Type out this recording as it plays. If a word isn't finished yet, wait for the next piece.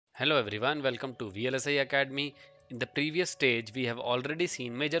Hello everyone, welcome to VLSI Academy. In the previous stage, we have already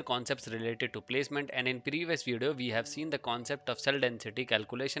seen major concepts related to placement, and in previous video we have seen the concept of cell density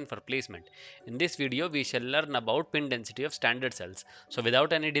calculation for placement. In this video we shall learn about pin density of standard cells. So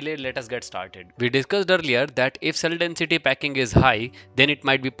without any delay, let us get started. We discussed earlier that if cell density packing is high, then it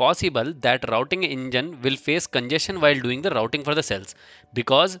might be possible that routing engine will face congestion while doing the routing for the cells,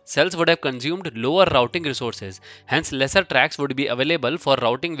 because cells would have consumed lower routing resources. Hence lesser tracks would be available for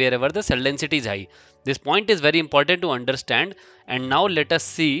routing wherever the cell density is high. This point is very important to understand, and now let us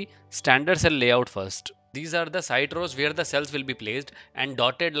see standard cell layout first. These are the site rows where the cells will be placed, and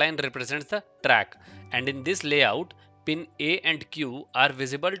dotted line represents the track. And in this layout, pin A and Q are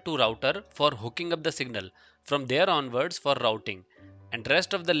visible to router for hooking up the signal. From there onwards for routing. And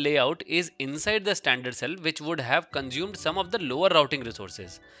rest of the layout is inside the standard cell, which would have consumed some of the lower routing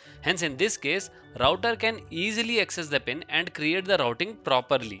resources. Hence in this case, router can easily access the pin and create the routing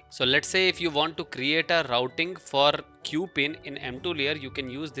properly. So let's say if you want to create a routing for Q pin in M2 layer, you can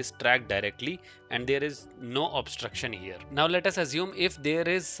use this track directly and there is no obstruction here. Now let us assume if there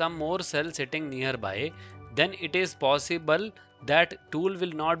is some more cell sitting nearby, then it is possible that tool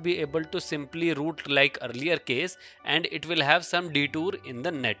will not be able to simply route like earlier case, and it will have some detour in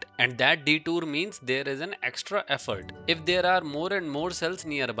the net, and that detour means there is an extra effort. If there are more and more cells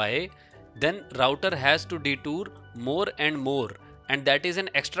nearby, then router has to detour more and more, and that is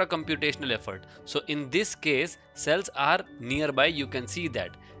an extra computational effort. So in this case cells are nearby, you can see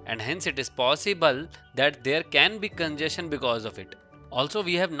that, and hence it is possible that there can be congestion because of it. Also,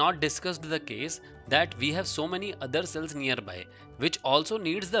 we have not discussed the case that we have so many other cells nearby which also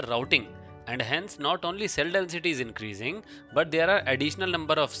needs the routing, and hence not only cell density is increasing, but there are additional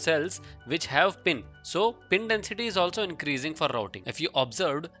number of cells which have pin. So pin density is also increasing for routing. If you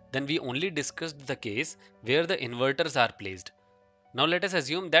observed, then we only discussed the case where the inverters are placed. Now let us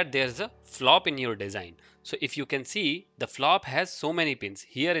assume that there is a flop in your design. So if you can see, the flop has so many pins.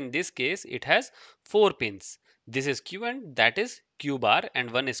 Here in this case it has 4 pins. This is Q and that is Q bar,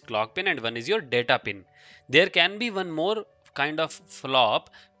 and one is clock pin and one is your data pin. There can be one more kind of flop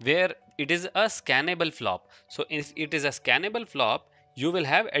where it is a scannable flop. So if it is a scannable flop, you will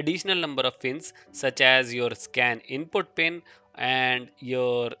have additional number of pins such as your scan input pin and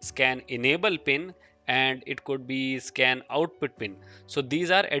your scan enable pin, and it could be scan output pin. So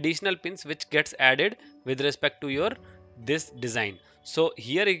these are additional pins which gets added with respect to your this design. So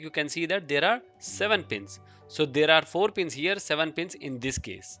here you can see that there are 7 pins. So there are 4 pins here, 7 pins in this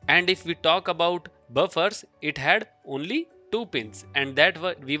case. And if we talk about buffers, it had only 2 pins, and that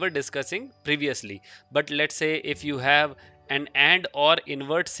we were discussing previously. But let's say if you have an AND or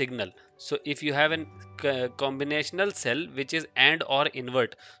invert signal, so if you have a combinational cell which is AND or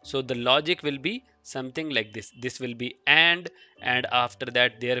invert, so the logic will be something like this. This will be and after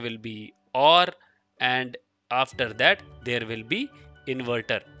that there will be OR, and after that there will be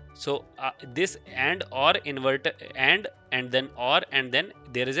inverter. So this and or inverter and then or, and then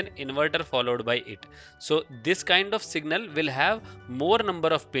there is an inverter followed by it. So this kind of signal will have more number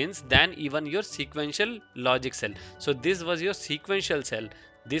of pins than even your sequential logic cell. So this was your sequential cell,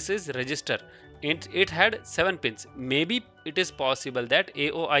 this is register. It had 7 pins. Maybe it is possible that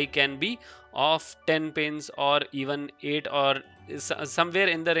AOI can be of 10 pins or even 8, or somewhere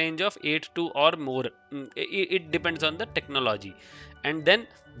in the range of 8 to or more. It depends on the technology. And then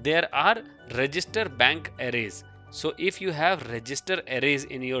there are register bank arrays. So if you have register arrays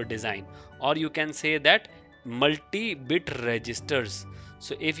in your design, or you can say that multi-bit registers.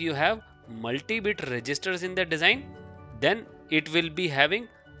 So if you have multi-bit registers in the design, then it will be having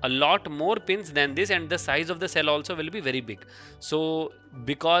a lot more pins than this, and the size of the cell also will be very big. So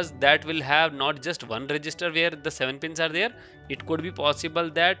because that will have not just one register where the 7 pins are there, it could be possible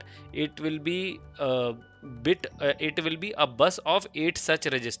that it will be it will be a bus of 8 such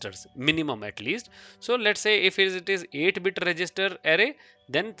registers minimum at least. So let's say if it is 8-bit register array,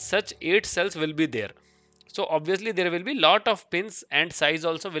 then such 8 cells will be there. So obviously there will be lot of pins and size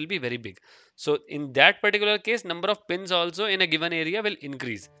also will be very big. So in that particular case, number of pins also in a given area will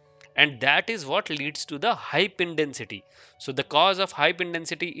increase, and that is what leads to the high pin density. So the cause of high pin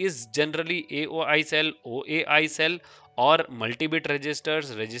density is generally AOI cell, OAI cell, or multi-bit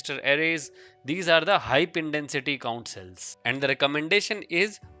registers, register arrays. These are the high pin density count cells, and the recommendation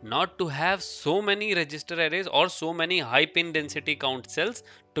is not to have so many register arrays or so many high pin density count cells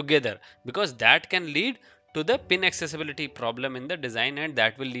together, because that can lead to the pin accessibility problem in the design, and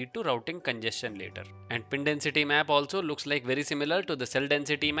that will lead to routing congestion later. And pin density map also looks like very similar to the cell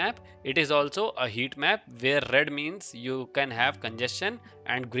density map. It is also a heat map where red means you can have congestion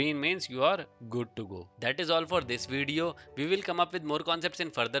and green means you are good to go. That is all for this video. We will come up with more concepts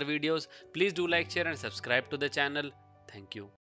in further videos. Please do like, share and subscribe to the channel. Thank you.